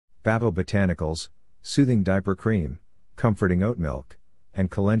Babo Botanicals, Soothing Diaper Cream, Comforting Oatmilk, and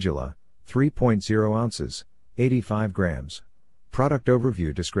Calendula, 3.0 ounces, 85 grams. Product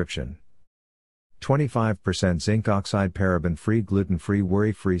Overview Description: 25% zinc oxide, paraben-free, gluten-free,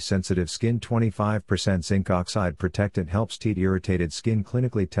 worry-free, sensitive skin. 25% zinc oxide protectant helps Teat irritated skin.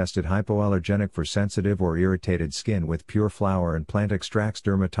 Clinically tested, hypoallergenic for sensitive or irritated skin with pure flower and plant extracts.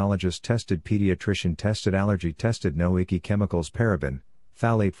 Dermatologist tested, pediatrician tested, allergy tested. No icky chemicals. Paraben,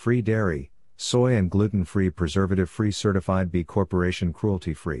 phthalate-free, dairy, soy and gluten-free, preservative-free, certified B Corporation,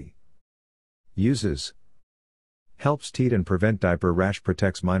 cruelty-free. Uses: helps teat and prevent diaper rash,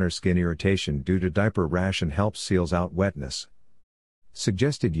 protects minor skin irritation due to diaper rash, and helps seals out wetness.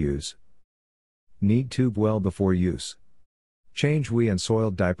 Suggested use: knead tube well before use. Change wee and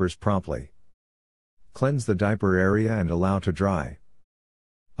soiled diapers promptly. Cleanse the diaper area and allow to dry.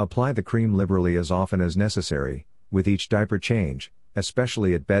 Apply the cream liberally as often as necessary, with each diaper change,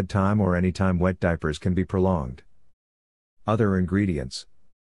 especially at bedtime or anytime wet diapers can be prolonged. Other ingredients: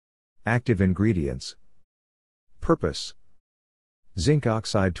 active ingredients. Purpose: zinc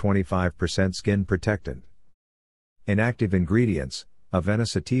oxide 25% skin protectant. Inactive ingredients: avena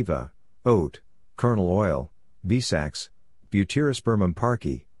sativa, oat, kernel oil, bisax, butyrispermum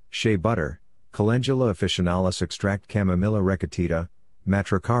parkii, shea butter, calendula officinalis extract, chamomilla recitita,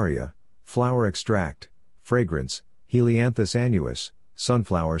 matricaria, flower extract, fragrance, helianthus annuus,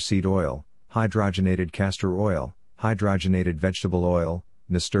 sunflower seed oil, hydrogenated castor oil, hydrogenated vegetable oil,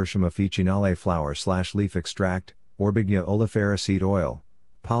 nasturtium officinale flower/leaf extract, Orbignia oleifera seed oil,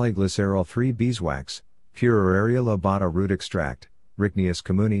 polyglycerol 3 beeswax, Puraria lobata root extract, Ricneus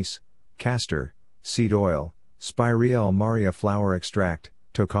communis, castor, seed oil, Spirea ulmaria flower extract,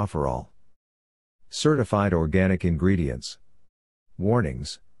 tocopherol. Certified organic ingredients.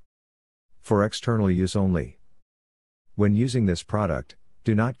 Warnings: for external use only. When using this product,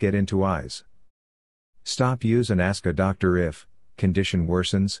 do not get into eyes. Stop use and ask a doctor if condition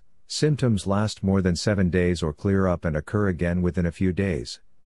worsens, symptoms last more than 7 days or clear up and occur again within a few days.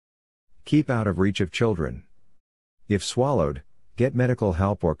 Keep out of reach of children. If swallowed, get medical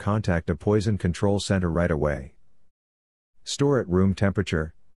help or contact a poison control center right away. Store at room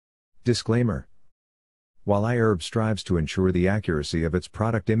temperature. Disclaimer: while iHerb strives to ensure the accuracy of its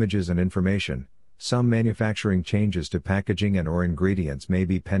product images and information, some manufacturing changes to packaging and/or ingredients may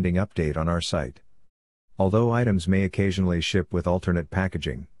be pending update on our site. Although items may occasionally ship with alternate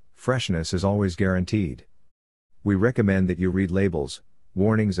packaging, freshness is always guaranteed. We recommend that you read labels,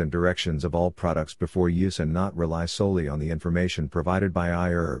 warnings and directions of all products before use and not rely solely on the information provided by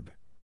iHerb.